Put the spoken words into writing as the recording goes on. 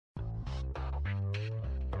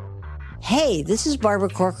Hey, this is Barbara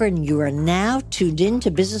Corcoran, and you are now tuned in to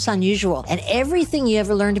Business Unusual. And everything you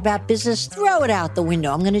ever learned about business, throw it out the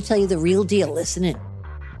window. I'm going to tell you the real deal. Listen in.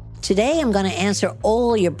 Today, I'm going to answer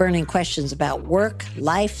all your burning questions about work,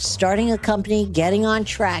 life, starting a company, getting on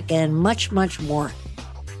track, and much, much more.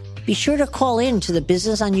 Be sure to call in to the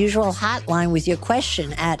Business Unusual hotline with your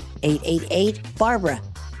question at 888-BARBARA.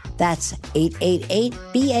 That's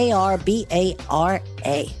 888-BARBARA.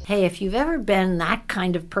 Hey, if you've ever been that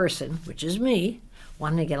kind of person, which is me,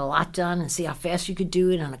 wanting to get a lot done and see how fast you could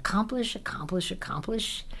do it and accomplish,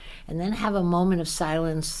 and then have a moment of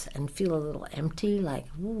silence and feel a little empty, like,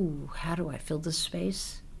 ooh, how do I fill this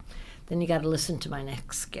space? Then you got to listen to my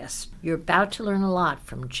next guest. You're about to learn a lot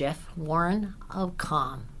from Jeff Warren of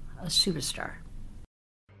Calm, a superstar.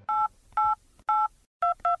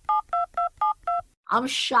 I'm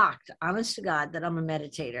shocked, honest to God, that I'm a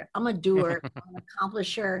meditator. I'm a doer, I'm an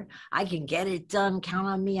accomplisher. I can get it done. Count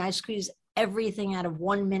on me. I squeeze everything out of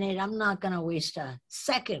 1 minute. I'm not going to waste a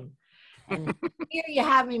second. And here you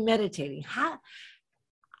have me meditating.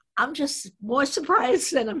 I'm just more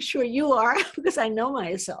surprised than I'm sure you are because I know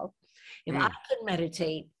myself. If I could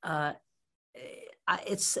meditate,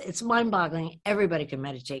 it's mind-boggling. Everybody can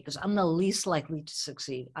meditate because I'm the least likely to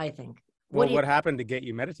succeed, I think. What happened to get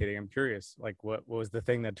you meditating? I'm curious. Like, what was the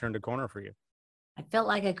thing that turned a corner for you? I felt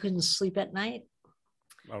like I couldn't sleep at night.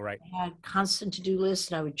 Oh, right. I had constant to-do lists,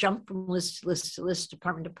 and I would jump from list to list to list,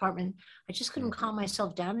 department to department. I just couldn't calm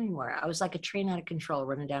myself down anymore. I was like a train out of control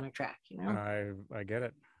running down a track, you know? I get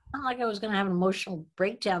it. Not like I was going to have an emotional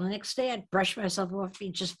breakdown. The next day, I'd brush myself off, be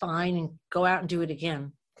just fine, and go out and do it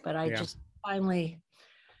again. But I just finally,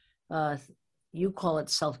 you call it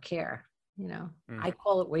self-care. You know, I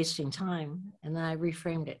call it wasting time, and then I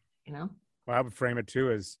reframed it, you know? Well, I would frame it too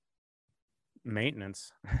as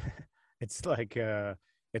maintenance. It's like,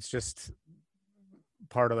 it's just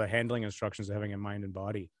part of the handling instructions of having a mind and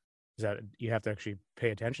body is that you have to actually pay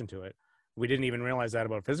attention to it. We didn't even realize that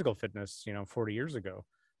about physical fitness, 40 years ago.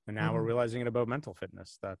 And now we're realizing it about mental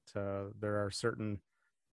fitness, that there are certain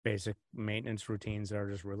basic maintenance routines that are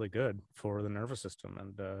just really good for the nervous system.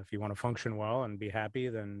 And if you want to function well and be happy,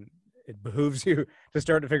 then it behooves you to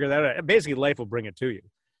start to figure that out. Basically, life will bring it to you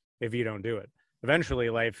if you don't do it. Eventually,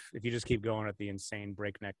 life, if you just keep going at the insane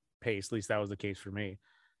breakneck pace, at least that was the case for me,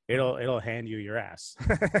 it'll hand you your ass.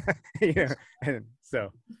 And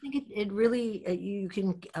so I think it really, you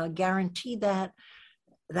can guarantee that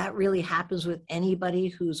really happens with anybody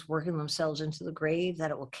who's working themselves into the grave, that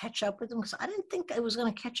it will catch up with them. Because I didn't think it was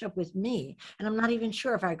going to catch up with me. And I'm not even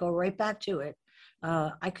sure if I go right back to it,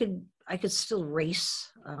 I could still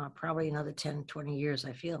race probably another 10, 20 years,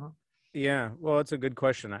 I feel. Yeah, well, it's a good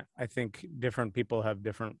question. I think different people have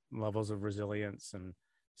different levels of resilience and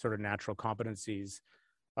sort of natural competencies.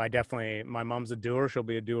 My mom's a doer. She'll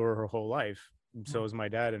be a doer her whole life. So is my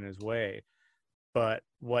dad in his way. But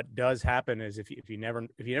what does happen is if you never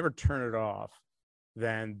turn it off,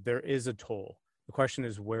 then there is a toll. The question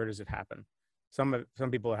is, where does it happen? Some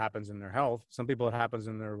people it happens in their health. Some people it happens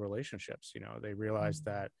in their relationships. They realize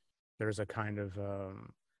that there's a kind of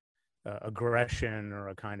aggression or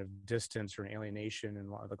a kind of distance or an alienation in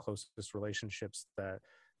a lot of the closest relationships, that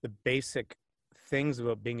the basic things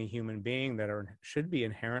about being a human being that should be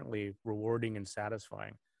inherently rewarding and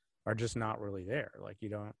satisfying are just not really there. Like you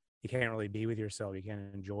can't really be with yourself. You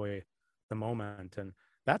can't enjoy the moment. And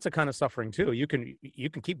that's a kind of suffering too. You can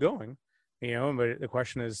keep going, but the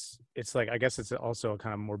question is, it's like, I guess it's also a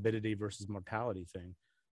kind of morbidity versus mortality thing.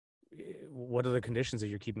 What are the conditions that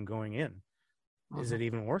you're keeping going in? Is it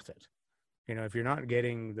even worth it? If you're not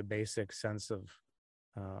getting the basic sense of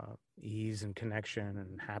ease and connection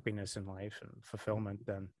and happiness in life and fulfillment,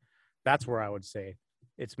 then that's where I would say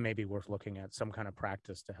it's maybe worth looking at some kind of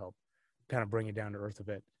practice to help kind of bring you down to earth a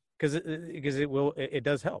bit, because it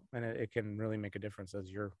does help, and it can really make a difference as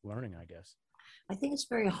you're learning, I guess. I think it's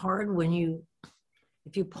very hard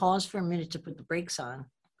if you pause for a minute to put the brakes on.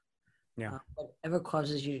 Yeah. Whatever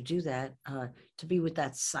causes you to do that, to be with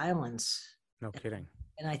that silence. No kidding.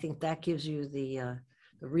 And I think that gives you the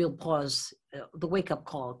real pause, the wake-up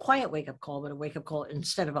call, a quiet wake-up call, but a wake-up call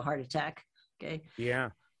instead of a heart attack. Okay. Yeah.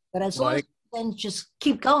 But as long as then just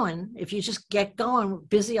keep going. If you just get going,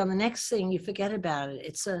 busy on the next thing, you forget about it.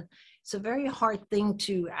 It's a very hard thing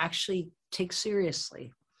to actually take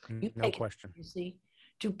seriously. No question. Seriously.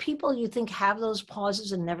 Do people, you think, have those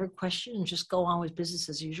pauses and never question and just go on with business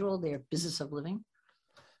as usual, their business of living?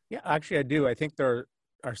 Yeah, actually, I do. I think there's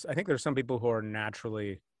some people who are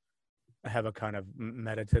naturally have a kind of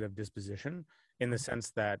meditative disposition, in the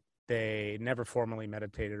sense that they never formally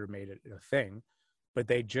meditated or made it a thing, but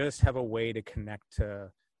they just have a way to connect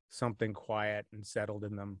to something quiet and settled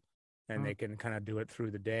in them and they can kind of do it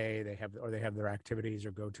through the day. They have their activities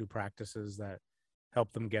or go-to practices that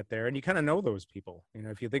help them get there. And you kind of know those people. You know,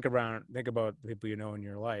 if you think about the people you know in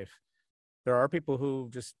your life, there are people who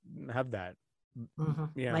just have that.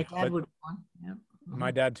 Yeah. My dad would one. Yeah.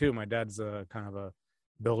 My dad too. My dad's a kind of a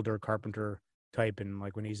builder, carpenter type, and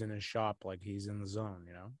like when he's in his shop, like he's in the zone,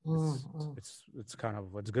 you know. It's kind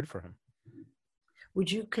of what's good for him. Would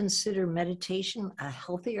you consider meditation a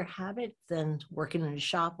healthier habit than working in a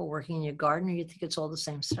shop or working in your garden, or you think it's all the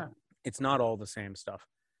same stuff? It's not all the same stuff.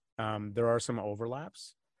 There are some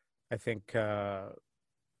overlaps. I think,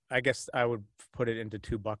 I guess I would put it into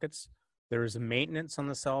two buckets. There's maintenance on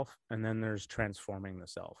the self, and then there's transforming the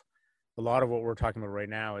self. A lot of what we're talking about right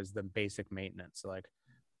now is the basic maintenance, like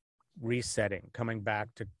resetting, coming back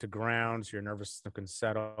to ground so your nervous system can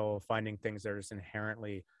settle, finding things that are just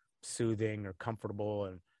inherently soothing or comfortable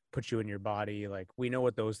and put you in your body. Like we know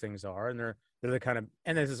what those things are, and they're the kind of,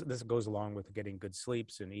 and this goes along with getting good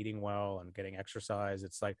sleeps and eating well and getting exercise.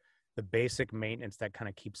 It's like the basic maintenance that kind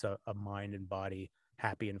of keeps a mind and body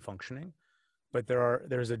happy and functioning. But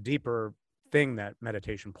there's a deeper thing that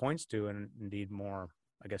meditation points to, and indeed more,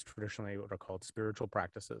 I guess, traditionally what are called spiritual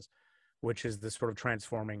practices, which is this sort of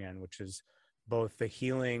transforming end, which is both the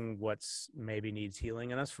healing, what's maybe needs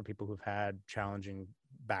healing in us for people who've had challenging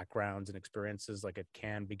backgrounds and experiences, like it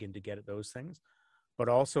can begin to get at those things, but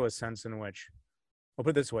also a sense in which, I'll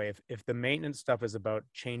put it this way, if the maintenance stuff is about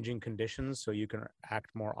changing conditions so you can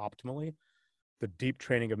act more optimally, the deep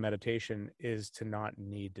training of meditation is to not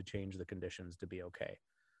need to change the conditions to be okay.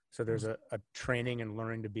 So there's a training and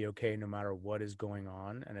learning to be okay no matter what is going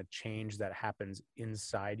on, and a change that happens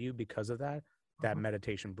inside you because of that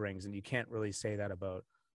meditation brings. And you can't really say that about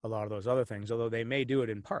a lot of those other things, although they may do it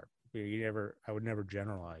in part. I would never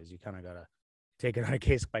generalize. You kind of got to take it on a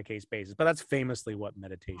case by case basis, but that's famously what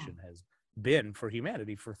meditation has been for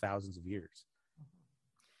humanity for thousands of years.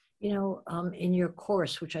 You know, in your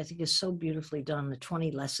course, which I think is so beautifully done, the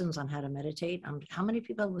 20 lessons on how to meditate, how many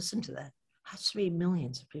people have listened to that? Has to be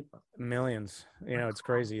millions of people. Millions. You know, it's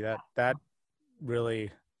crazy. That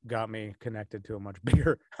really got me connected to a much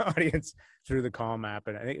bigger audience through the Calm app.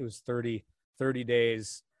 And I think it was 30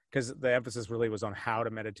 days, because the emphasis really was on how to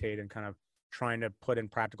meditate and kind of trying to put in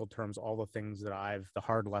practical terms all the things that the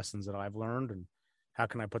hard lessons that I've learned, and how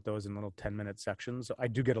can I put those in little 10-minute sections. So I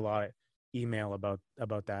do get a lot of email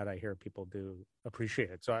about that. I hear people do appreciate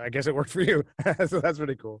it. So I guess it worked for you. So that's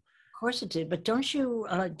really cool. Of course it did. But don't you,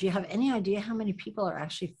 do you have any idea how many people are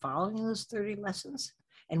actually following those 30 lessons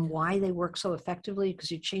and why they work so effectively? Because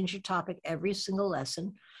you change your topic every single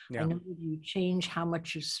lesson. Yeah. I know you change how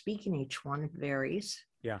much you speak in each one. It varies.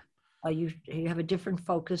 Yeah. You have a different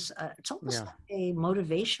focus. It's almost like a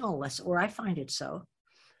motivational lesson, or I find it so.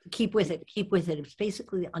 Keep with it. It's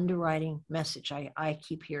basically the underwriting message I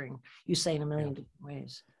keep hearing you say in a million different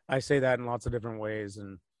ways. I say that in lots of different ways.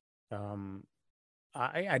 And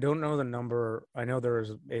I don't know the number. I know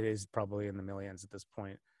it is probably in the millions at this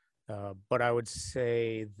point. But I would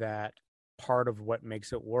say that part of what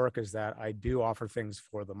makes it work is that I do offer things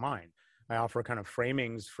for the mind. I offer kind of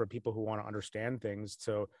framings for people who want to understand things.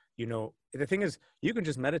 So, you know, the thing is, you can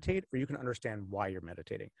just meditate, or you can understand why you're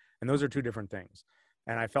meditating. And those are two different things.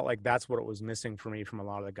 And I felt like that's what it was missing for me from a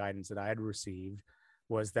lot of the guidance that I had received,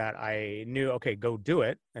 was that I knew, okay, go do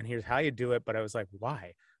it, and here's how you do it. But I was like,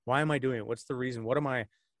 why? Why am I doing it? What's the reason?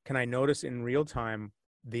 Can I notice in real time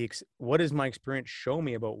what does my experience show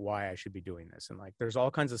me about why I should be doing this? And like, there's all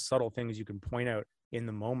kinds of subtle things you can point out in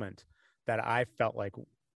the moment that I felt like,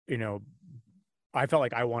 you know,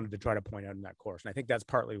 I wanted to try to point out in that course. And I think that's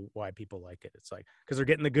partly why people like it. It's like, because they're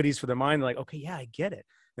getting the goodies for their mind. They're like, okay, yeah, I get it.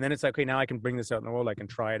 And then it's like, okay, now I can bring this out in the world. I can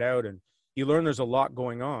try it out. And you learn there's a lot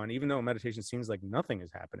going on. Even though meditation seems like nothing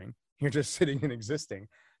is happening, you're just sitting and existing.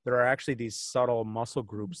 There are actually these subtle muscle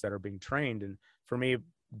groups that are being trained. And for me,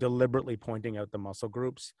 deliberately pointing out the muscle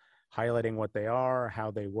groups, highlighting what they are,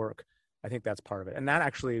 how they work, I think that's part of it. And that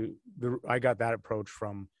actually, I got that approach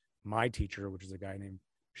from my teacher, which is a guy named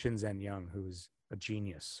Shinzen Young, who's a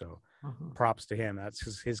genius. So props to him.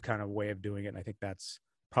 That's his kind of way of doing it. And I think that's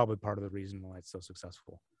probably part of the reason why it's so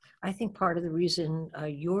successful. I think part of the reason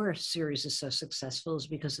your series is so successful is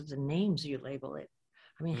because of the names you label it.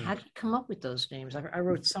 I mean, how did you come up with those names? I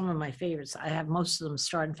wrote some of my favorites. I have most of them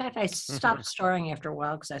starred. In fact, I stopped starring after a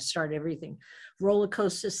while because I started everything. Roller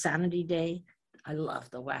Coaster, Sanity Day. I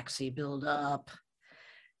love the waxy build up.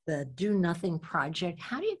 The Do Nothing Project.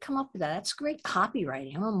 How do you come up with that? That's great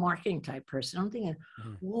copywriting. I'm a marketing type person. I'm thinking,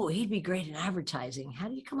 whoa, he'd be great in advertising. How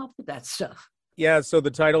do you come up with that stuff? Yeah, so the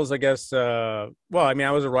titles, I guess, well, I mean,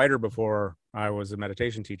 I was a writer before I was a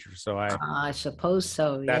meditation teacher, so I suppose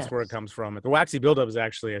so, that's yes. where it comes from. The waxy buildup is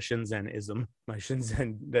actually a Shinzen-ism. That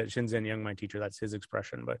Shinzen Young, my teacher, that's his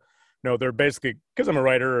expression. But no, they're basically, because I'm a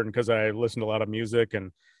writer and because I listen to a lot of music,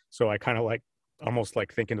 and so I kind of like almost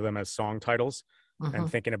like thinking of them as song titles and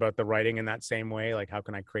thinking about the writing in that same way. Like, how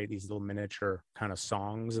can I create these little miniature kind of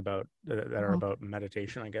songs about that are about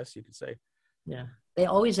meditation, I guess you could say. Yeah. They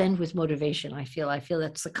always end with motivation. I feel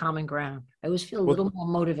that's the common ground. I always feel a Well, little more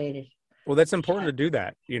motivated. well, that's important to do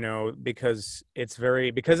that, because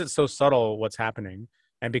because it's so subtle what's happening,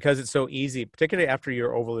 and because it's so easy, particularly after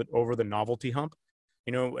you're over the novelty hump.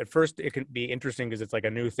 At first it can be interesting because it's like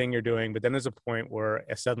a new thing you're doing, but then there's a point where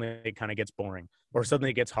suddenly it kind of gets boring, or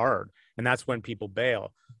suddenly it gets hard, and that's when people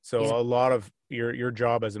bail. So Yeah. a lot of your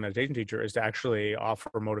job as a meditation teacher is to actually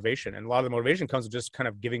offer motivation, and a lot of the motivation comes with just kind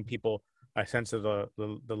of giving people a sense of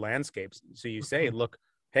the landscapes. So you say, look,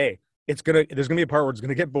 hey, there's gonna be a part where it's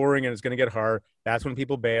gonna get boring and it's gonna get hard. That's when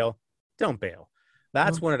people bail. Don't bail.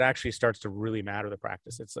 That's when it actually starts to really matter, the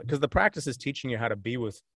practice. It's because the practice is teaching you how to be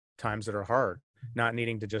with times that are hard, not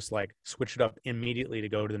needing to just like switch it up immediately to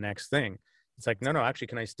go to the next thing. It's like, no, actually,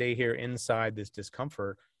 can I stay here inside this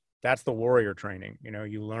discomfort? That's the warrior training.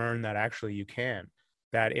 You learn that actually you can,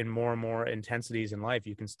 that in more and more intensities in life,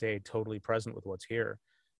 you can stay totally present with what's here.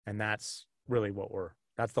 And that's really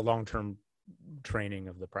that's the long-term training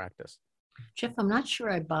of the practice. Jeff, I'm not sure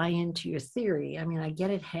I buy into your theory. I mean, I get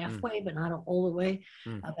it halfway, but not all the way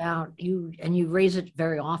about you. And you raise it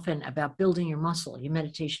very often about building your muscle, your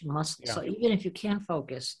meditation muscle. Yeah. So even if you can't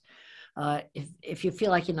focus, if you feel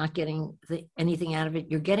like you're not getting anything out of it,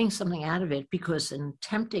 you're getting something out of it, because in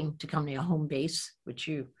attempting to come to your home base, which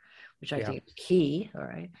I think is key. All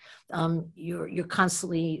right. You're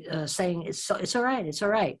constantly saying it's all right. It's all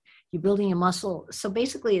right. You're building your muscle. So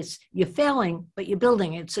basically you're failing, but you're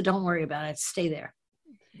building it. So don't worry about it. Stay there.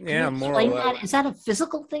 Yeah. More or less. Is that a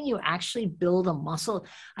physical thing? You actually build a muscle?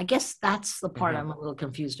 I guess that's the part I'm a little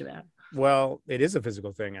confused about. Well, it is a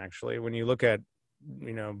physical thing, actually. When you look at,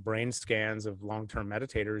 brain scans of long-term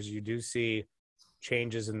meditators, you do see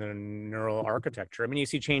changes in the neural architecture. I mean, you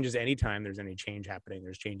see changes anytime there's any change happening.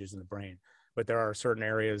 There's changes in the brain, but there are certain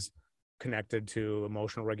areas connected to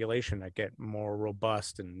emotional regulation that get more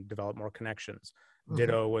robust and develop more connections.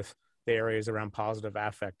 Ditto with the areas around positive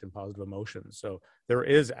affect and positive emotions. So there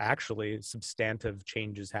is actually substantive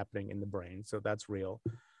changes happening in the brain. So that's real.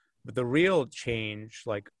 But the real change,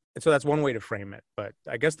 so that's one way to frame it. But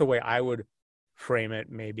I guess the way I would frame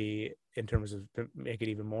it, maybe in terms of to make it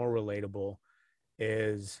even more relatable,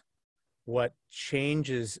 is what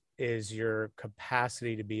changes is your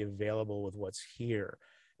capacity to be available with what's here.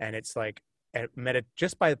 And it's like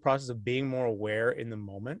just by the process of being more aware in the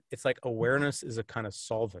moment, it's like awareness is a kind of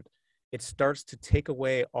solvent. It starts to take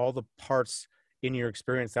away all the parts in your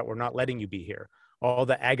experience that were not letting you be here, all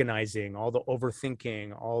the agonizing, all the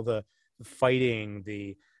overthinking, all the fighting,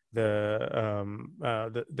 the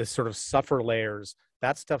sort of suffer layers.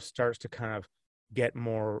 That stuff starts to kind of get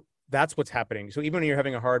more. That's what's happening. So even when you're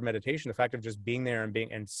having a hard meditation, the fact of just being there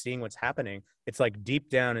and seeing what's happening, it's like deep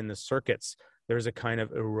down in the circuits, there's a kind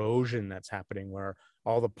of erosion that's happening where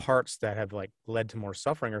all the parts that have like led to more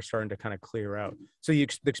suffering are starting to kind of clear out. So the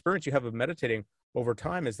experience you have of meditating over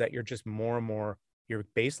time is that you're just more and more, your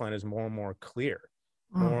baseline is more and more clear,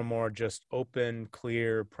 more and more just open,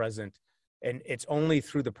 clear, present. And it's only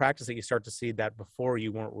through the practice that you start to see that before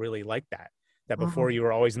you weren't really like that before you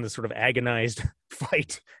were always in this sort of agonized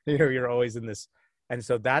fight, you're always in this. And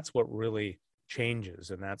so that's what really changes.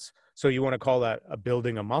 And so you want to call that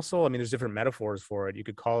building a muscle. I mean, there's different metaphors for it. You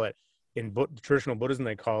could call it in traditional Buddhism,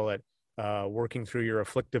 they call it working through your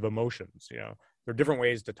afflictive emotions. There are different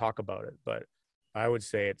ways to talk about it, but I would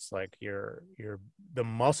say it's like the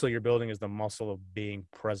muscle you're building is the muscle of being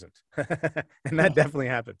present. And that definitely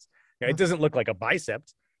happens. It doesn't look like a bicep,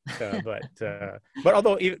 but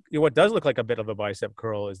although what does look like a bit of a bicep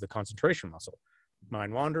curl is the concentration muscle.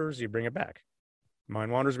 Mind wanders, you bring it back.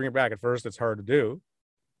 Mind wanders, bring it back. At first, it's hard to do,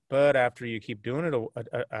 but after you keep doing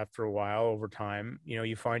it after a while, over time,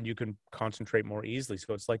 you find you can concentrate more easily.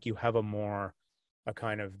 So it's like you have a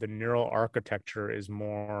kind of the neural architecture is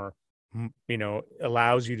more,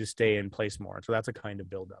 allows you to stay in place more. So that's a kind of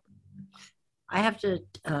buildup. I have to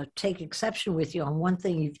take exception with you on one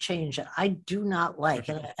thing you've changed that I do not like.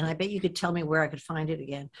 And I bet you could tell me where I could find it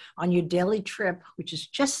again. On your daily trip, which is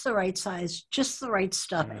just the right size, just the right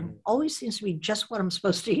stuff, and always seems to be just what I'm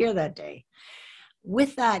supposed to hear that day.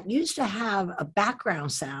 With that, you used to have a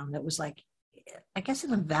background sound that was like, I guess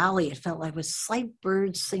in the valley, it felt like it was slight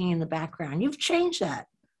birds singing in the background. You've changed that.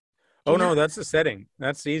 Do Oh you no, know? that's the setting.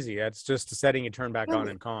 That's easy. That's just the setting you turn back on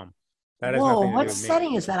Really? in Calm. That has Whoa, nothing to do what with me.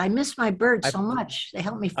 setting is that? I miss my birds I so much. They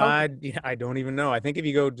help me focus. yeah, I don't even know. I think if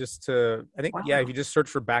you go just to, I think, yeah, if Wow. you just search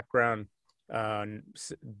for background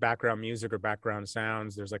music or background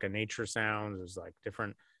sounds, there's like a nature sounds, there's like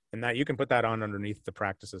different, and that you can put that on underneath the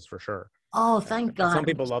practices for sure. Oh, thank And some God.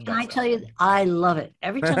 people Because love can that I tell stuff. you, I love it.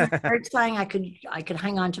 Every time I heard something, I could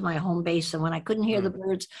hang on to my home base. And when I couldn't hear the Hmm.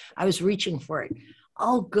 birds, I was reaching for it.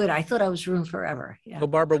 Oh, good. I thought I was ruined forever. Yeah. So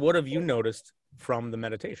Barbara, what have you noticed from the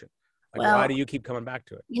meditation? Like, why do Well, you keep coming back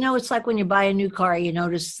to it? it's like when you buy a new car, you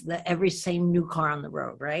notice that every same new car on the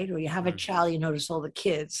road, right? Or you have a Mm, child, you notice all the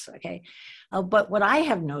kids. Okay. But what I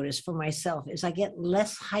have noticed for myself is I get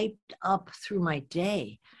less hyped up through my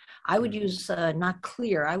day. I would mm, use not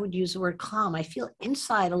clear. I would use the word calm. I feel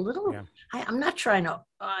inside a little. yeah, I'm not trying to.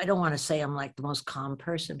 I don't want to say I'm like the most calm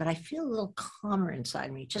person, but I feel a little calmer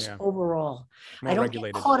inside me, just yeah, overall. I more don't get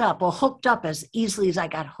regulated. caught up or hooked up as easily as I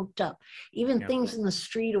got hooked up. Even Yeah, things in the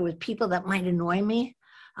street or with people that might annoy me,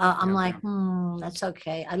 I'm yeah, like, that's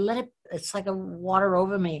okay. I let it. It's like a water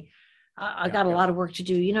over me. I yeah. got a lot of work to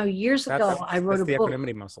do. Years ago, I wrote That's a the book.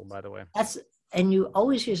 equanimity muscle, by the way. That's and you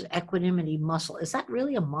always use equanimity muscle. Is that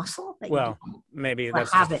really a muscle that you Well, develop maybe or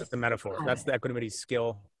that's just habit? the metaphor. That's Habit. the equanimity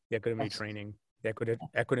skill, the equanimity That's training, the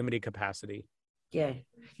equanimity capacity. yeah.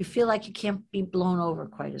 You feel like you can't be blown over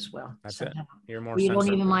quite as well That's it. somehow. You're more Or you don't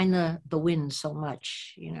centered. even mind the wind so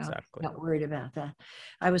much. Exactly. Not worried about that.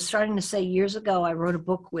 I was starting to say years ago, I wrote a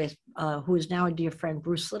book with who is now a dear friend,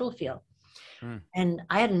 Bruce Littlefield. Mm, And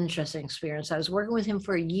I had an interesting experience. I was working with him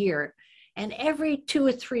for a year, and every 2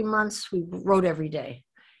 or 3 months, we wrote every day.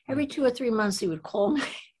 mm. Every 2 or 3 months, he would call me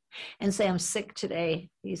and say, I'm sick today.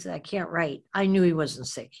 He said, I can't write. I knew he wasn't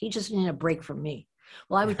sick. He just needed a break from me.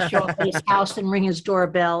 Well, I would show up at his house and ring his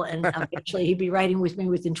doorbell, and eventually he'd be writing with me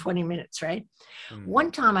within 20 minutes, right? Mm,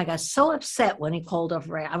 One time I got so upset when he called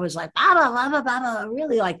over. I was like, blah, blah, blah, blah, blah, blah,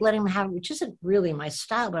 really like letting him have, which isn't really my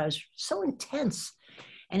style, but I was so intense.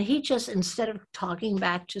 And he just, instead of talking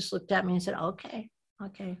back, just looked at me and said, okay,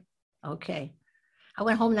 okay, okay. I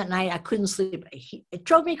went home that night. I couldn't sleep. It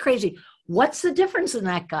drove me crazy. What's the difference in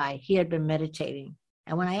that guy? He had been meditating.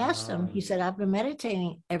 And when I asked him, oh, he said, I've been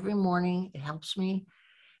meditating every morning. It helps me.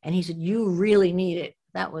 And he said, you really need it.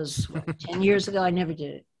 That was what, 10 years ago. I never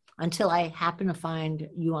did it until I happened to find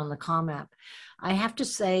you on the Calm app. I have to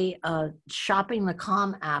say, shopping the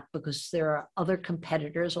Calm app, because there are other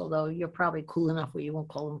competitors, although you're probably cool enough where you won't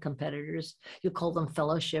call them competitors, you call them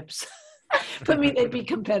fellowships. For me, they'd be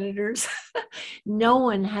competitors. No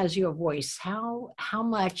one has your voice. How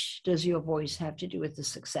much does your voice have to do with the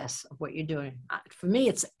success of what you're doing? For me,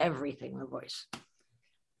 it's everything, the voice.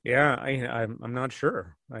 yeah. I'm not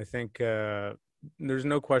sure. I think there's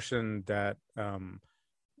no question that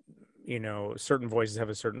certain voices have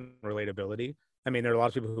a certain relatability. I mean, there are a lot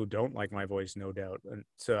of people who don't like my voice, no doubt, and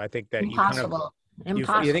so I think that you kind of Impossible. you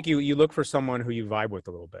think Impossible. you look for someone who you vibe with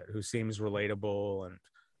a little bit, who seems relatable,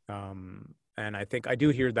 and I think I do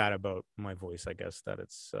hear that about my voice. I guess that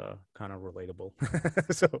it's kind of relatable.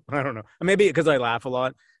 So I don't know. Maybe because I laugh a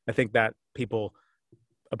lot, I think that people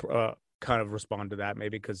kind of respond to that.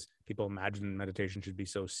 Maybe because people imagine meditation should be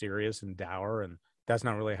so serious and dour, and that's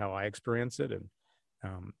not really how I experience it. And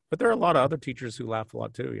but there are a lot of other teachers who laugh a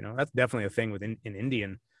lot too. That's definitely a thing within in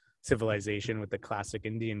Indian civilization with the classic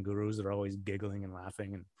Indian gurus that are always giggling and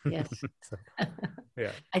laughing. And Yes. so,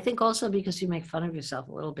 yeah. I think also because you make fun of yourself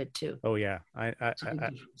a little bit too. Oh yeah. It's a big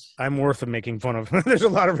difference. I'm worth of making fun of. There's a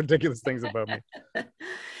lot of ridiculous things about me.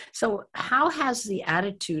 So, how has the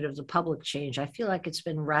attitude of the public changed? I feel like it's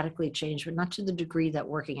been radically changed, but not to the degree that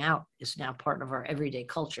working out is now part of our everyday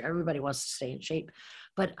culture. Everybody wants to stay in shape.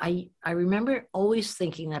 But I remember always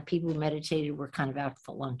thinking that people who meditated were kind of out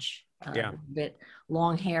for lunch, Yeah. a bit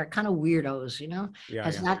long hair, kind of weirdos. Yeah.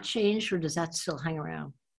 Has Yeah. that changed or does that still hang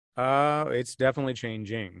around? It's definitely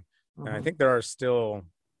changing. And I Mhm. think there are still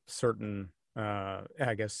certain,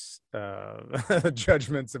 I guess,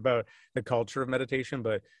 judgments about the culture of meditation,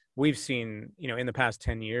 but we've seen, in the past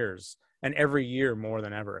 10 years and every year more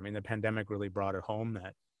than ever. I mean, the pandemic really brought it home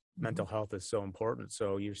that mental Mhm. health is so important.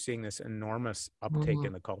 So you're seeing this enormous uptake Mhm.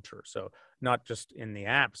 in the culture. So not just in the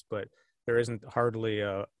apps, but there isn't hardly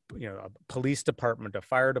a police department, a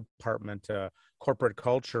fire department, a corporate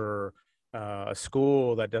culture, a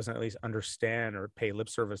school that doesn't at least understand or pay lip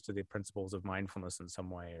service to the principles of mindfulness in some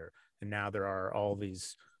way. And now there are all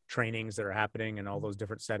these trainings that are happening in all those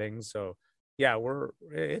different settings. So yeah,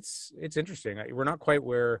 it's interesting. We're not quite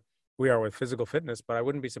where we are with physical fitness, but I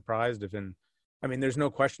wouldn't be surprised if I mean, there's no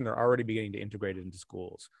question they're already beginning to integrate it into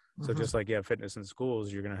schools. So Mhm. just like you have fitness in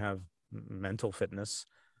schools, you're going to have mental fitness.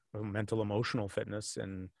 mental emotional fitness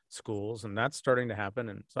in schools, and that's starting to happen.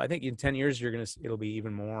 And so I think in 10 years it'll be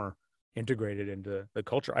even more integrated into the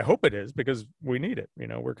culture. I hope it is, because we need it.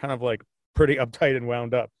 We're kind of like pretty uptight and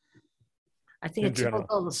wound up I think in it's general.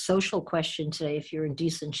 typical of the social question today. If you're in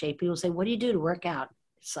decent shape, people say, what do you do to work out?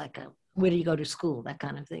 It's like, where do you go to school? That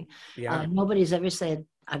kind of thing. Yeah. Nobody's ever said,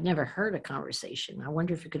 I've never heard a conversation. I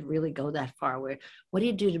wonder if it could really go that far, where, what do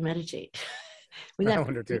you do to meditate? I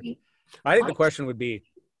wonder too. I think the question would be,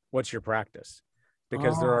 what's your practice?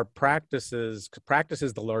 Because there are practices. Practice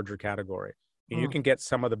is the larger category. And you can get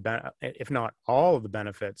some of the, if not all of the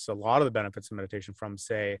benefits, a lot of the benefits of meditation from,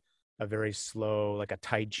 say, a very slow, like a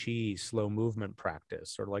Tai Chi, slow movement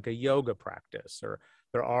practice, or like a yoga practice. Or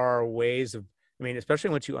there are ways of,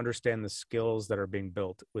 especially once you understand the skills that are being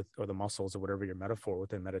built with, or the muscles, or whatever your metaphor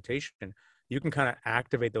within meditation, you can kind of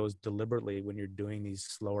activate those deliberately when you're doing these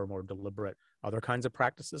slower, more deliberate other kinds of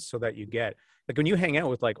practices, so that you get, like when you hang out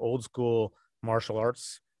with like old school martial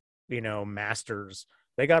arts, masters,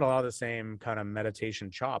 they got a lot of the same kind of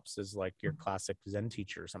meditation chops as like your classic Zen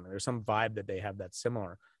teacher or something. There's some vibe that they have that's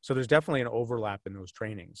similar. So there's definitely an overlap in those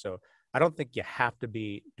trainings. So I don't think you have to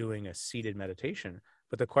be doing a seated meditation,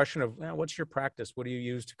 but the question of, what's your practice? What do you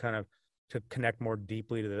use to kind of to connect more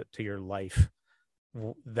deeply to your life?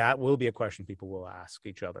 That will be a question people will ask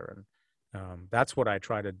each other. And that's what I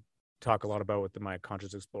try to talk a lot about with my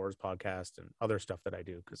Conscious Explorers podcast and other stuff that I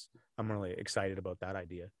do, because I'm really excited about that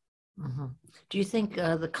idea. Mm-hmm. Do you think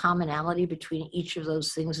the commonality between each of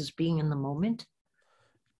those things is being in the moment?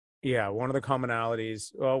 Yeah, one of the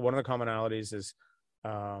commonalities is,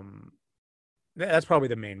 that's probably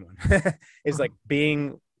the main one, is like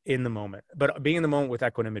being in the moment, but being in the moment with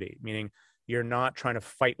equanimity, meaning you're not trying to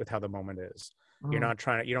fight with how the moment is. You don't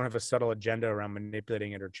have a subtle agenda around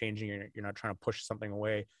manipulating it or changing it. You're not trying to push something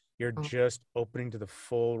away. You're just opening to the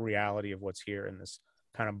full reality of what's here in this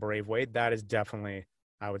kind of brave way. That is definitely,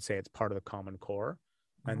 I would say, it's part of the common core.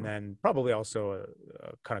 And then probably also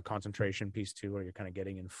a kind of concentration piece too, where you're kind of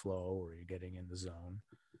getting in flow, or you're getting in the zone.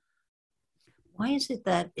 Why is it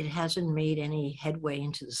that it hasn't made any headway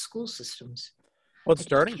into the school systems? Well, it's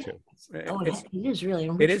starting to. It is really.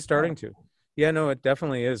 It is starting to. Yeah, no, it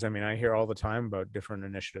definitely is. I hear all the time about different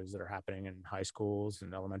initiatives that are happening in high schools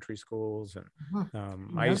and elementary schools. And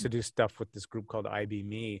I used to do stuff with this group called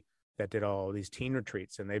IB.me that did all these teen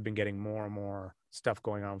retreats, and they've been getting more and more stuff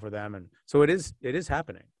going on for them. And so it is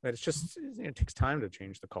happening, but it's just, it takes time to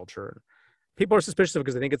change the culture. And people are suspicious of it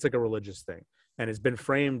because they think it's like a religious thing, and it's been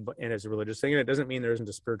framed in as a religious thing. And it doesn't mean there isn't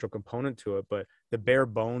a spiritual component to it, but the bare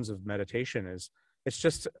bones of meditation is, it's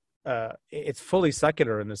just, it's fully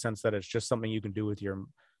secular in the sense that it's just something you can do with your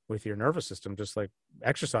nervous system, just like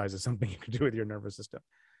exercise is something you can do with your nervous system.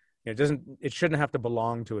 It shouldn't have to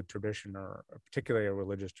belong to a tradition, or particularly a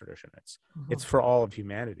religious tradition. It's for all of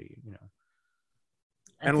humanity,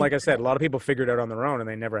 And like I said, a lot of people figured it out on their own, and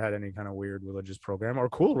they never had any kind of weird religious program or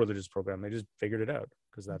cool religious program. They just figured it out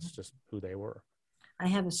because that's just who they were. I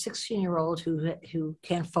have a 16-year-old who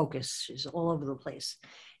can't focus. She's all over the place.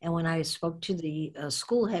 And when I spoke to the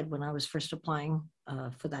school head, when I was first applying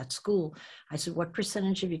for that school, I said, what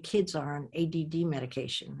percentage of your kids are on ADD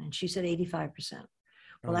medication? And she said 85%.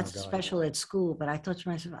 Well, that's a special ed school, but I thought to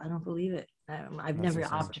myself, I don't believe it. I've never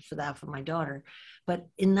opted for that for my daughter. But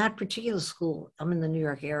in that particular school, I'm in the New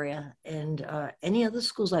York area, and any other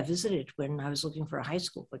schools I visited when I was looking for a high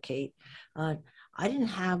school for Kate, I didn't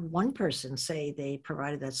have one person say they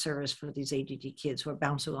provided that service for these ADD kids who are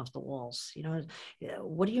bouncing off the walls.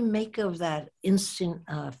 What do you make of that instant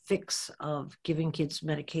fix of giving kids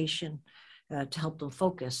medication to help them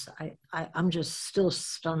focus? I'm just still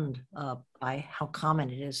stunned by how common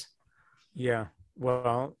it is. Yeah.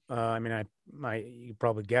 Well, you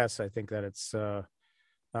probably guess, I think that it's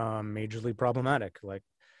majorly problematic. Like,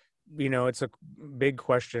 it's a big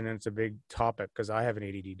question, and it's a big topic because I have an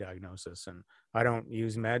ADD diagnosis and I don't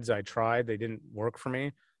use meds. I tried, they didn't work for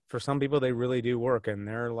me. For some people, they really do work, and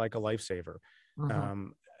they're like a lifesaver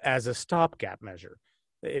as a stopgap measure.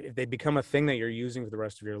 If they become a thing that you're using for the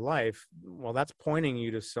rest of your life, well, that's pointing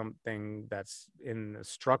you to something that's in the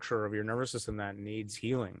structure of your nervous system that needs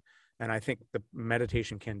healing. And I think the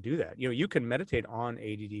meditation can do that. You can meditate on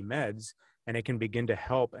ADD meds, and it can begin to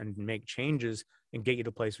help and make changes and get you to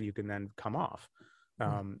a place where you can then come off.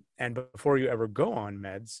 And before you ever go on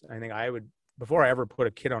meds, I think before I ever put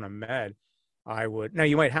a kid on a med, now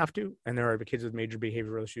you might have to, and there are kids with major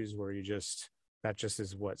behavioral issues where that just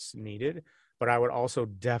is what's needed. But I would also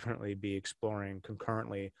definitely be exploring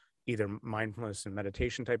concurrently either mindfulness and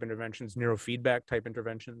meditation type interventions, neurofeedback type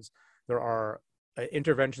interventions. There are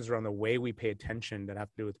interventions around the way we pay attention that have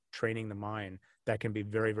to do with training the mind that can be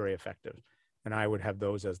very, very effective. And I would have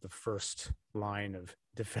those as the first line of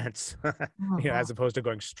defense, Mhm. as opposed to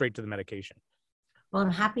going straight to the medication. Well,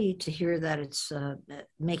 I'm happy to hear that it's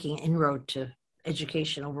making inroad to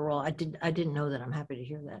education overall. I didn't know that. I'm happy to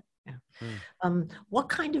hear that. Yeah. Mm. What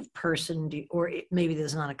kind of person maybe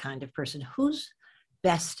there's not a kind of person, who's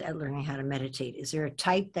best at learning how to meditate? Is there a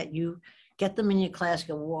type that you get them in your class,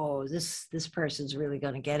 go, whoa, this person's really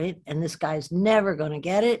going to get it, and this guy's never going to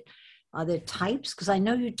get it? Are there types? Because I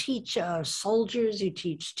know you teach soldiers, you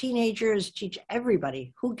teach teenagers, teach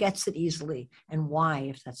everybody. Who gets it easily and why,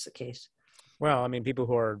 if that's the case? Well, I mean, people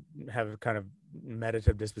who have kind of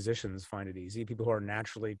meditative dispositions find it easy. People who are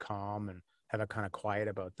naturally calm and have a kind of quiet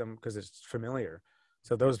about them because it's familiar.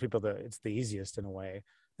 So those people, it's the easiest in a way.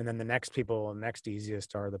 And then the next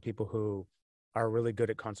easiest are the people who are really good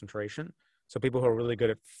at concentration. So people who are really good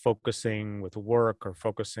at focusing with work or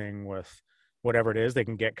focusing with whatever it is, they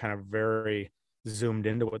can get kind of very zoomed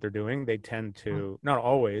into what they're doing. They tend to, not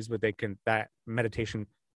always, but that meditation,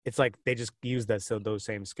 it's like they just use those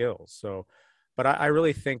same skills. So, but I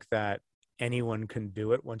really think that anyone can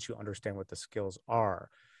do it once you understand what the skills are.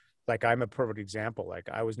 Like, I'm a perfect example. Like,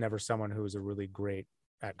 I was never someone who was a really great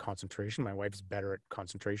at concentration. My wife's better at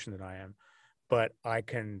concentration than I am, but I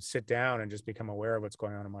can sit down and just become aware of what's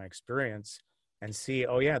going on in my experience and see,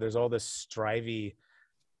 oh yeah, there's all this strivey,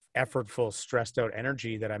 effortful, stressed out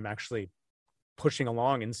energy that I'm actually pushing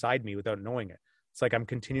along inside me without knowing it. It's like I'm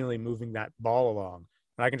continually moving that ball along,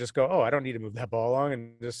 and I can just go, oh, I don't need to move that ball along,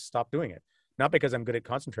 and just stop doing it. Not because I'm good at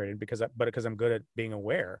concentrating, but because I'm good at being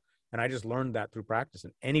aware. And I just learned that through practice,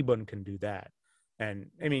 and anyone can do that. And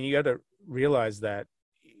I mean, you got to realize that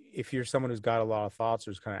if you're someone who's got a lot of thoughts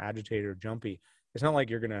or is kind of agitated or jumpy, it's not like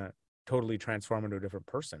you're going to totally transform into a different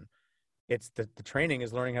person. It's the training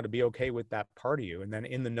is learning how to be okay with that part of you. And then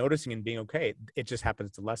in the noticing and being okay, it just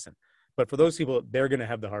happens to lessen. But for those people, they're going to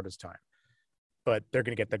have the hardest time, but they're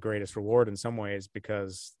going to get the greatest reward in some ways,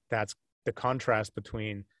 because that's the contrast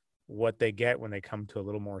between what they get when they come to a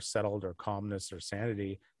little more settled or calmness or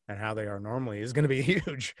sanity and how they are normally is going to be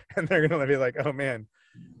huge. And they're going to be like, oh man.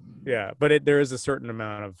 Yeah. But there is a certain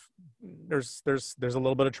amount of, there's a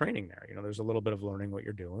little bit of training there. There's a little bit of learning what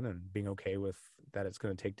you're doing and being okay with that. It's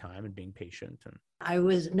going to take time and being patient. And I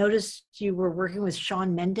noticed you were working with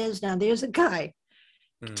Shawn Mendes. Now there's a guy.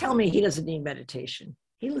 Tell me he doesn't need meditation.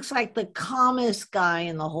 He looks like the calmest guy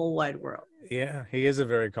in the whole wide world. Yeah, he is a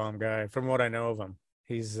very calm guy from what I know of him.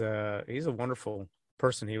 He's a wonderful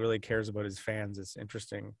person. He really cares about his fans. It's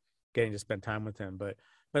interesting getting to spend time with him. But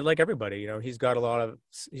like everybody, he's got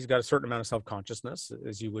a certain amount of self-consciousness,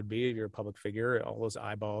 as you would be if you're a public figure, all those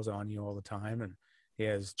eyeballs on you all the time. And he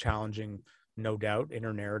has challenging, no doubt,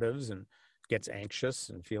 inner narratives and gets anxious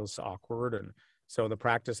and feels awkward. And so the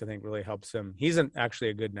practice, I think, really helps him. He's actually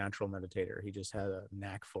a good natural meditator. He just had a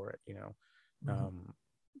knack for it,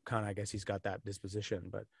 kind of, I guess he's got that disposition.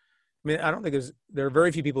 But I mean, I don't think there are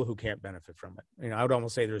very few people who can't benefit from it. I would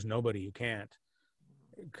almost say there's nobody who can't,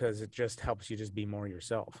 because it just helps you just be more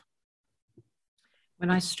yourself. When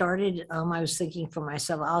I started, I was thinking for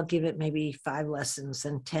myself, I'll give it maybe 5 lessons,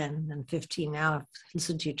 and 10, and 15. Now I've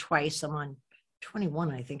listened to you twice. I'm on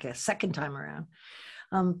 21, I think, a second time around.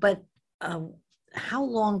 But how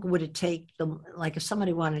long would it take them? Like, if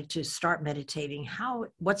somebody wanted to start meditating,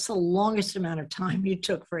 what's the longest amount of time you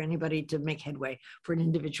took for anybody to make headway, for an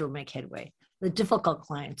individual to make headway? The difficult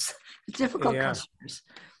clients, the difficult customers.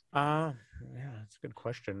 Yeah, that's a good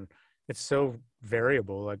question. It's so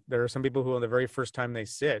variable. Like, there are some people who, on the very first time they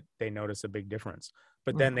sit, they notice a big difference,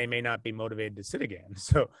 but then they may not be motivated to sit again.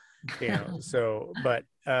 So, but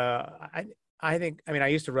I think, I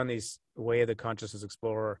used to run these Way of the Consciousness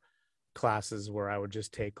Explorer classes where I would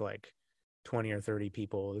just take like 20 or 30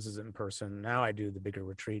 people. This is in person. Now I do the bigger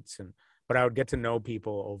retreats, but I would get to know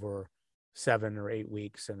people over 7 or 8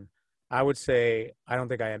 weeks. And I would say, I don't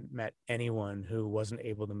think I had met anyone who wasn't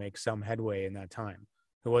able to make some headway in that time,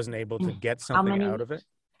 who wasn't able to get something out of it.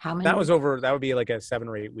 How many? That would be like a 7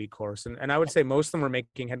 or 8 week course. And I would say most of them were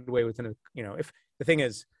making headway within if the thing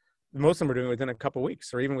is, most of them are doing it within a couple of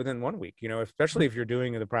weeks or even within 1 week, especially if you're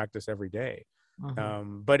doing the practice every day.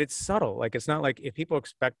 But it's subtle. Like, it's not like, if people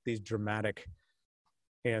expect these dramatic,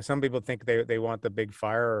 some people think they want the big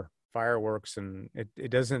fireworks, and it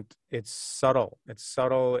doesn't. It's subtle.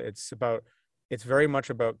 It's very much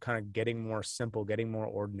about kind of getting more simple, getting more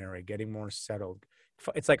ordinary, getting more settled.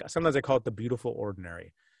 It's like, sometimes I call it the beautiful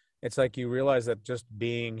ordinary. It's like you realize that just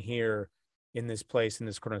being here in this place, in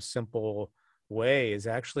this kind of simple way, is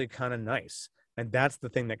actually kind of nice. And that's the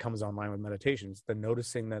thing that comes online with meditation. It's the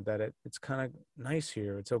noticing that it's kind of nice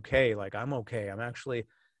here. It's okay. Like, I'm okay. I'm actually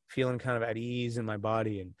feeling kind of at ease in my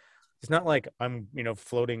body. And it's not like I'm,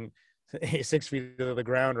 floating 6 feet to the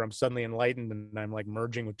ground, or I'm suddenly enlightened and I'm like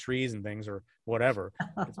merging with trees and things or whatever.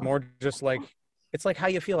 It's more just like, it's like how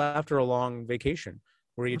you feel after a long vacation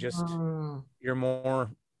where you just, Mm. you're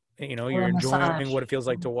more, you know, Or you're a enjoying massage. what it feels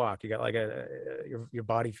like to walk. You got like your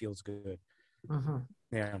body feels good. Mhm.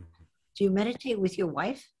 Yeah. Do you meditate with your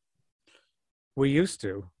wife? We used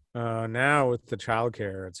to. Now with the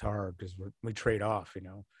childcare, it's hard because we trade off, you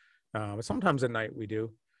know. But sometimes at night we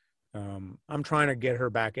do. I'm trying to get her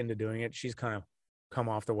back into doing it. She's kind of come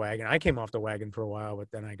off the wagon. I came off the wagon for a while,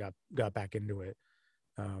 but then I got back into it.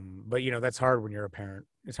 But you know, that's hard when you're a parent.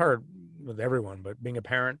 It's hard with everyone, but being a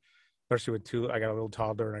parent, especially with two, I got a little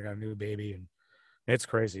toddler and I got a new baby, and it's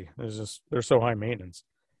crazy. They're so high maintenance.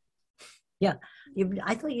 Yeah.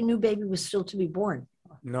 I thought your new baby was still to be born.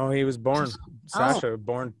 No, he was born. Oh, Sasha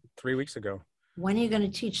born 3 weeks ago. when are you going to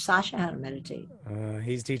teach Sasha how to meditate?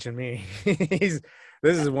 He's teaching me. This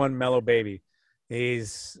is one mellow baby.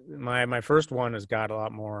 He's my first one has got a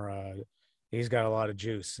lot more. He's got a lot of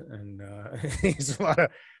juice, and he's a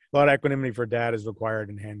lot of equanimity for dad is required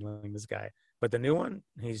in handling this guy. But the new one,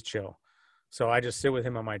 he's chill. So I just sit with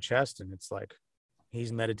him on my chest, and it's like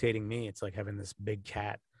he's meditating me. It's like having this big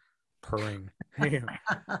cat purring.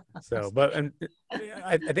 So, but and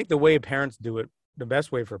I think the way parents do it, the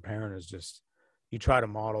best way for a parent is just you try to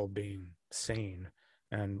model being sane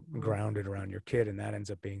and grounded around your kid, and that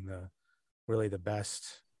ends up being really the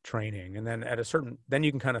best training. And then then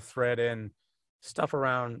you can kind of thread in stuff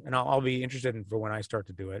around, and I'll be interested in for when I start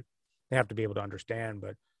to do it. They have to be able to understand,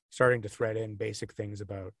 but starting to thread in basic things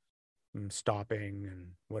about stopping and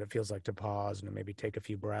what it feels like to pause and maybe take a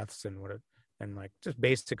few breaths and and like just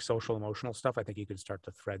basic social emotional stuff. I think you could start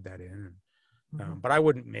to thread that in. But I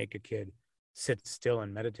wouldn't make a kid sit still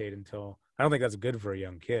and meditate until, I don't think that's good for a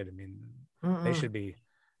young kid. I mean, they should be,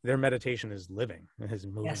 their meditation is living, is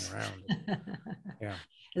moving around. Yeah.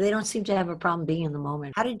 They don't seem to have a problem being in the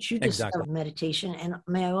moment. How did you discover Exactly. meditation? And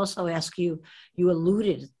may I also ask you, you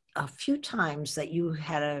alluded a few times that you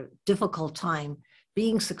had a difficult time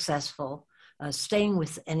being successful, staying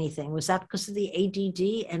with anything. Was that because of the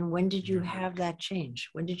ADD? And when did you have that change?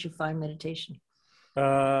 When did you find meditation?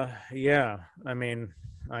 Yeah. I mean,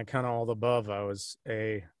 I kind of all the above. I was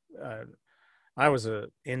a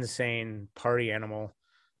insane party animal.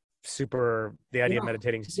 The idea of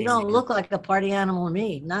meditating You seemed don't look like a party animal to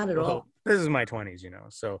me, not at all. This is my 20s, you know.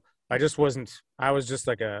 So I was just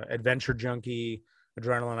like a adventure junkie,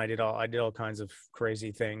 adrenaline. I did all kinds of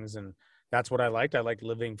crazy things, and that's what I liked. I liked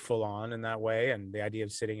living full on in that way, and the idea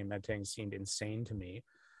of sitting and meditating seemed insane to me.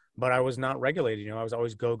 But I was not regulated, you know. I was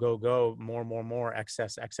always go, go, go, more,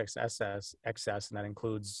 excess, excess, and that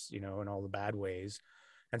includes, you know, in all the bad ways.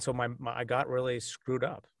 And so I got really screwed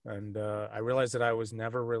up, and I realized that I was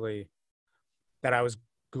never really, that I was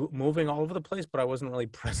moving all over the place, but I wasn't really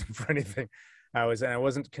present for anything. And I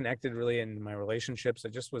wasn't connected really in my relationships. I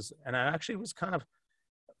just was, and I actually was kind of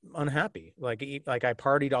unhappy. Like I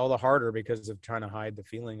partied all the harder because of trying to hide the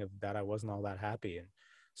feeling of that I wasn't all that happy. And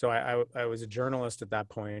so I was a journalist at that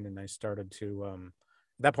point, and I started to,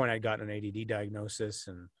 at that point I'd gotten an ADD diagnosis,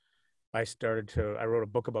 and I wrote a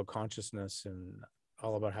book about consciousness and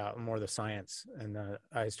all about how more the science. And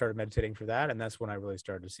I started meditating for that. And that's when I really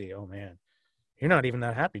started to see, oh man, you're not even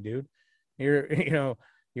that happy, dude. You're, you know,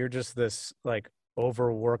 you're just this like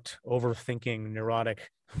overworked, overthinking, neurotic,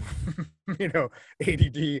 you know,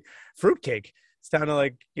 ADD fruitcake. It's time to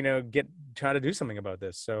like, you know, try to do something about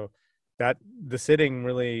this. So that the sitting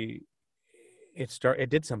really, it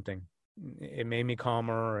did something. It made me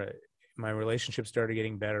calmer. My relationship started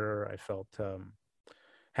getting better. I felt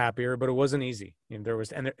happier, but it wasn't easy. You know,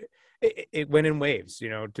 it went in waves, you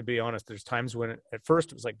know, to be honest. There's times when at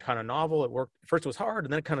first it was like kind of novel. It worked. At first it was hard,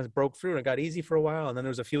 and then it kind of broke through and it got easy for a while. And then there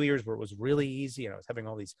was a few years where it was really easy, and I was having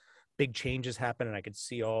all these big changes happen, and I could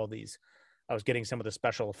see I was getting some of the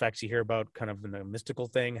special effects you hear about kind of in the mystical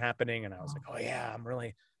thing happening. And I was like, oh yeah,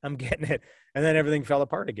 I'm getting it. And then everything fell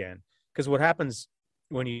apart again. Because what happens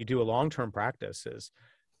when you do a long-term practice is,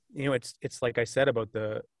 you know, it's like I said about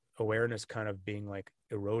the awareness kind of being like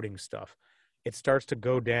eroding stuff. It starts to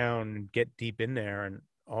go down and get deep in there, and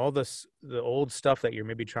all the old stuff that you're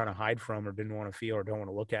maybe trying to hide from or didn't want to feel or don't want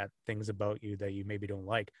to look at, things about you that you maybe don't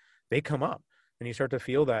like, they come up, and you start to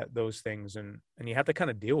feel those things, and you have to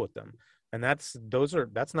kind of deal with them. And that's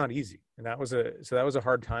not easy. And that was a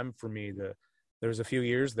hard time for me. There was a few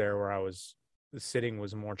years there where the sitting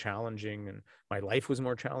was more challenging and my life was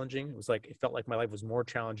more challenging. It felt like my life was more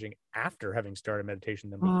challenging after having started meditation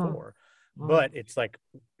than before. But it's like,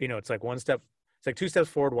 you know, it's like two steps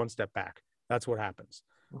forward, one step back. That's what happens.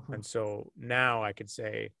 And so now I could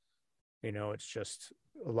say, you know, it's just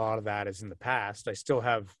a lot of that is in the past. I still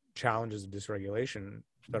have challenges of dysregulation,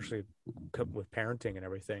 especially with parenting and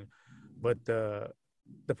everything. But the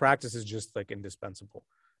practice is just like indispensable.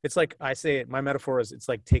 It's like I say it, my metaphor is it's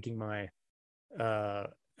like taking my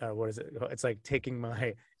what is it? It's like taking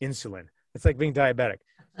my insulin. It's like being diabetic.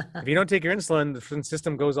 If you don't take your insulin, the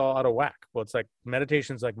system goes all out of whack. Well, it's like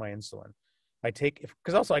meditation's like my insulin. I take,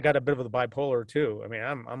 because also I got a bit of the bipolar too. I mean,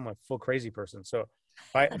 I'm a full crazy person. So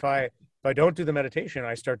if I don't do the meditation,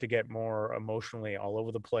 I start to get more emotionally all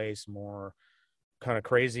over the place, more kind of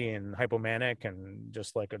crazy and hypomanic and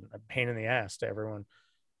just like a pain in the ass to everyone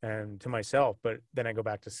and to myself. But then I go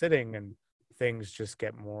back to sitting and things just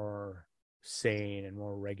get more sane and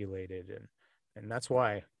more regulated. And that's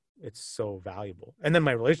why it's so valuable. And then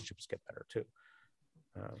my relationships get better too.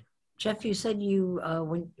 Jeff, you said you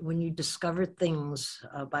when you discovered things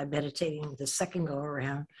by meditating the second go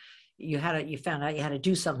around, you found out you had to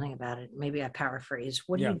do something about it. Maybe I paraphrase.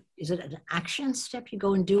 Is it an action step you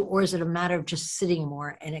go and do, or is it a matter of just sitting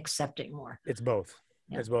more and accepting more? It's both.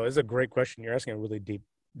 Yeah. It's both. It's a great question. You're asking a really deep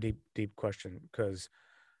question, because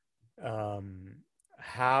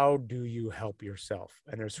how do you help yourself?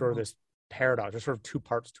 And there's sort of this paradox. There's sort of two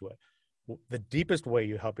parts to it. The deepest way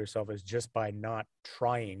you help yourself is just by not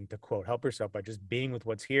trying to, quote, help yourself, by just being with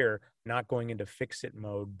what's here, not going into fix it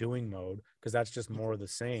mode, doing mode, because that's just more of the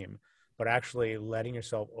same, but actually letting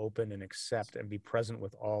yourself open and accept and be present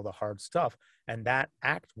with all the hard stuff. And that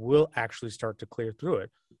act will actually start to clear through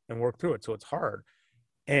it and work through it. So it's hard.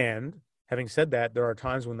 And having said that, there are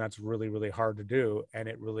times when that's really, really hard to do. And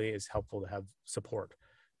it really is helpful to have support,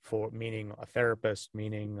 meaning a therapist,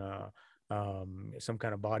 meaning some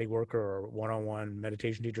kind of body worker or one-on-one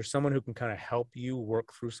meditation teacher, someone who can kind of help you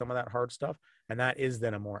work through some of that hard stuff. And that is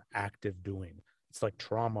then a more active doing. It's like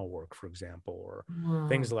trauma work, for example, or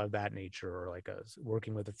things of that nature, or like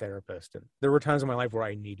working with a therapist. And there were times in my life where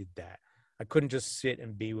I needed that. I couldn't just sit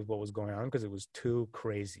and be with what was going on because it was too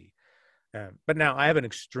crazy. But now I have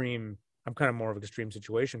I'm kind of more of an extreme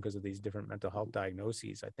situation because of these different mental health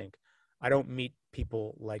diagnoses. I think I don't meet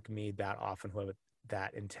people like me that often who have it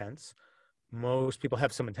that intense. Most people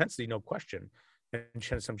have some intensity, no question, and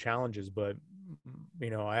some challenges, but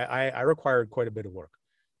I required quite a bit of work.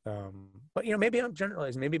 But maybe I'm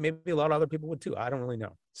generalizing. Maybe a lot of other people would too. I don't really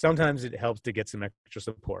know. Sometimes it helps to get some extra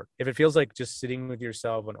support. If it feels like just sitting with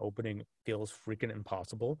yourself and opening feels freaking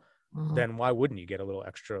impossible, then why wouldn't you get a little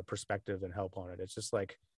extra perspective and help on it? It's just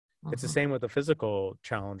like, it's the same with a physical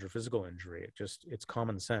challenge or physical injury. It's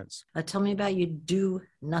common sense. Tell me about your Do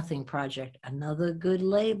Nothing Project. Another good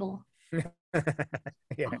label.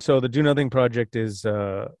 Yeah. So the Do Nothing Project is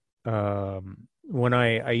when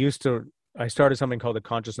I started something called the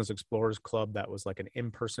Consciousness Explorers Club. That was like an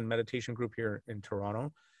in-person meditation group here in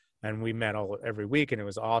Toronto, and we met every week, and it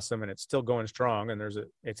was awesome, and it's still going strong. And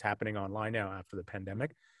it's happening online now after the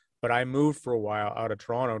pandemic. But I moved for a while out of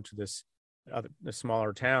Toronto to this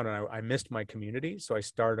smaller town, and I missed my community, so I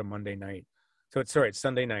started a Monday night. So it's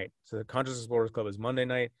Sunday night. So the Conscious Explorers Club is Monday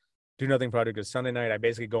night. Do Nothing Project is Sunday night. I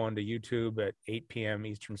basically go onto YouTube at 8 p.m.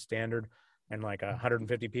 Eastern Standard, and like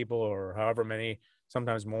 150 people or however many,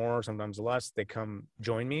 sometimes more, sometimes less, they come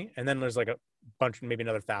join me. And then there's like a bunch, maybe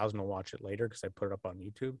another 1,000 will watch it later because I put it up on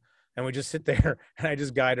YouTube. And we just sit there and I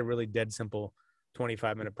just guide a really dead simple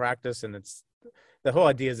 25-minute practice. And the whole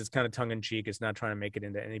idea is it's kind of tongue in cheek. It's not trying to make it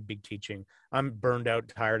into any big teaching. I'm burned out,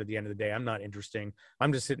 tired at the end of the day. I'm not interesting.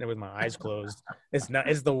 I'm just sitting there with my eyes closed. It's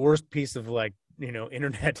the worst piece of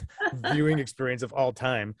internet viewing experience of all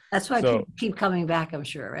time. That's why people keep coming back, I'm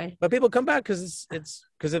sure, right? But people come back because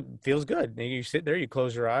it feels good. You sit there, you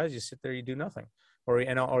close your eyes, you sit there, you do nothing,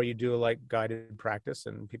 or you do like guided practice,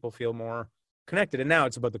 and people feel more connected. And now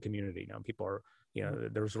it's about the community. Now people are,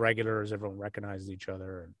 there's regulars, everyone recognizes each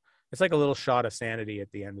other, and it's like a little shot of sanity at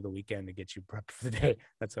the end of the weekend to get you prepped for the day.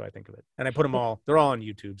 That's how I think of it. And I put them they're all on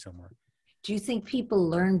YouTube somewhere. Do you think people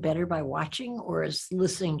learn better by watching, or is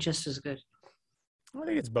listening just as good? I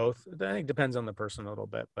think it's both. I think it depends on the person a little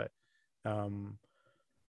bit, but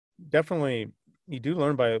definitely you do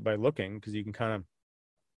learn by looking, because you can kind of,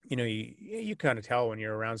 you kind of tell when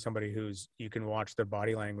you're around somebody you can watch their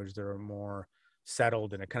body language, they're more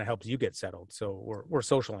settled, and it kind of helps you get settled. So we're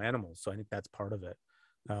social animals. So I think that's part of it.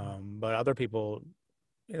 But other people,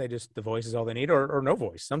 the voice is all they need, or no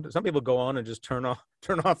voice. Some people go on and just turn off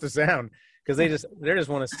the sound because they just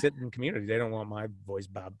want to sit in community. They don't want my voice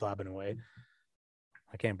blabbing away.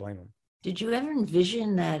 I can't blame them. Did you ever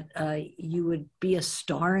envision that you would be a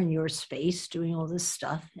star in your space doing all this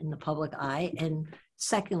stuff in the public eye? And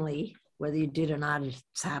secondly, whether you did or not, it's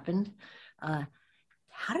happened.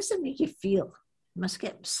 How does it make you feel? You must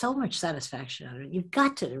get so much satisfaction out of it. You've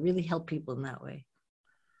got to really help people in that way.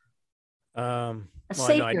 A Well,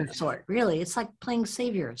 savior of sort, really. It's like playing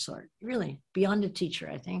savior of sort, really. Beyond a teacher,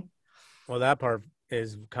 I think. Well, that part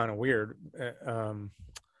is kind of weird. How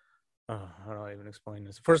do I even explain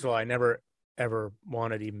this? First of all, I never ever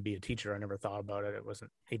wanted to even be a teacher. I never thought about it. It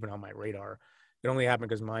wasn't even on my radar. It only happened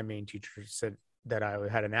because my main teacher said that I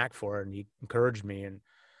had a knack for it, and he encouraged me. And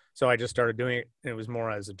so I just started doing it. And it was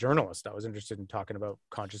more as a journalist. I was interested in talking about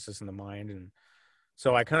consciousness and the mind. And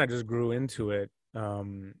so I kind of just grew into it.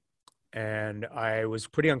 And I was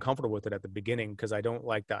pretty uncomfortable with it at the beginning because I don't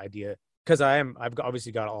like the idea, because I've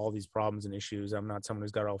obviously got all these problems and issues. I'm not someone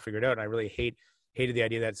who's got it all figured out. And I really hated the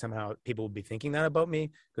idea that somehow people would be thinking that about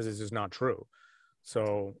me, because it's just not true.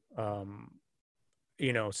 So,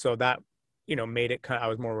 so that, made it I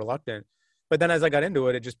was more reluctant. But then as I got into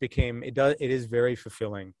it, it just became, it is very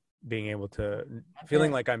fulfilling being able to,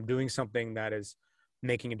 feeling like I'm doing something that is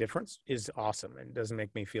making a difference is awesome. And it doesn't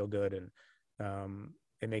make me feel good. And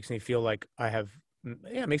it makes me feel like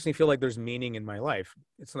it makes me feel like there's meaning in my life.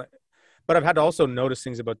 It's not, but I've had to also notice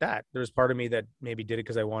things about that. There's part of me that maybe did it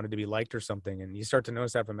because I wanted to be liked or something. And you start to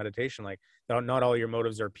notice that from meditation, like not all your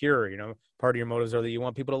motives are pure, part of your motives are that you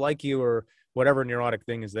want people to like you or whatever neurotic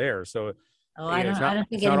thing is there. So I don't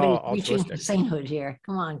think anybody's reaching for sainthood here.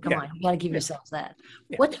 Come on. You got to give yourselves that.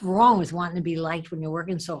 Yeah. What's wrong with wanting to be liked when you're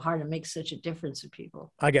working so hard and make such a difference to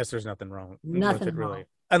people? I guess there's nothing wrong with it, really.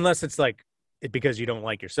 Unless it's like because you don't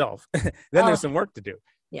like yourself. Then there's some work to do.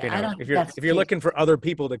 Yeah, I don't if you're looking for other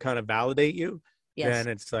people to kind of validate you, then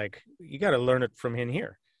it's like you got to learn it from in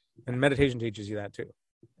here. And meditation teaches you that too.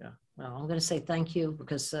 Yeah. Well, I'm going to say thank you,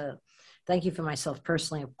 because thank you for myself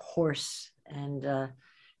personally, of course. And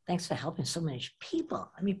thanks for helping so many people.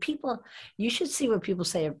 I mean, you should see what people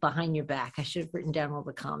say behind your back. I should have written down all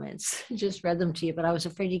the comments, just read them to you, but I was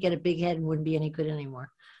afraid you get a big head and wouldn't be any good anymore.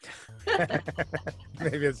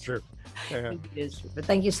 Maybe it's true. Yeah. It is true. But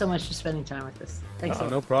thank you so much for spending time with us. Thanks.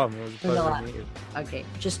 No problem. It was a pleasure to meet you. Okay.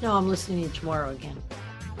 Just know I'm listening to you tomorrow again.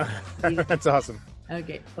 That's awesome.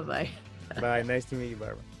 Okay. Bye-bye. Bye. Nice to meet you,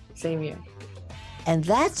 Barbara. Same here. And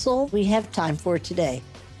that's all we have time for today.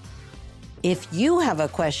 If you have a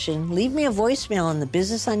question, leave me a voicemail on the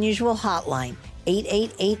Business Unusual hotline,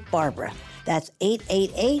 888-BARBARA. That's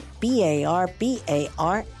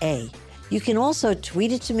 888-BARBARA. You can also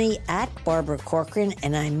tweet it to me at Barbara Corcoran,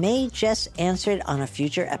 and I may just answer it on a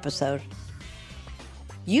future episode.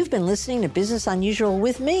 You've been listening to Business Unusual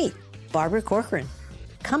with me, Barbara Corcoran.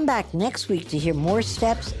 Come back next week to hear more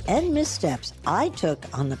steps and missteps I took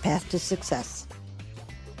on the path to success.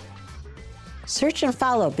 Search and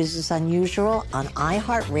follow Business Unusual on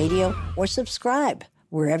iHeartRadio or subscribe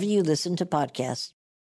wherever you listen to podcasts.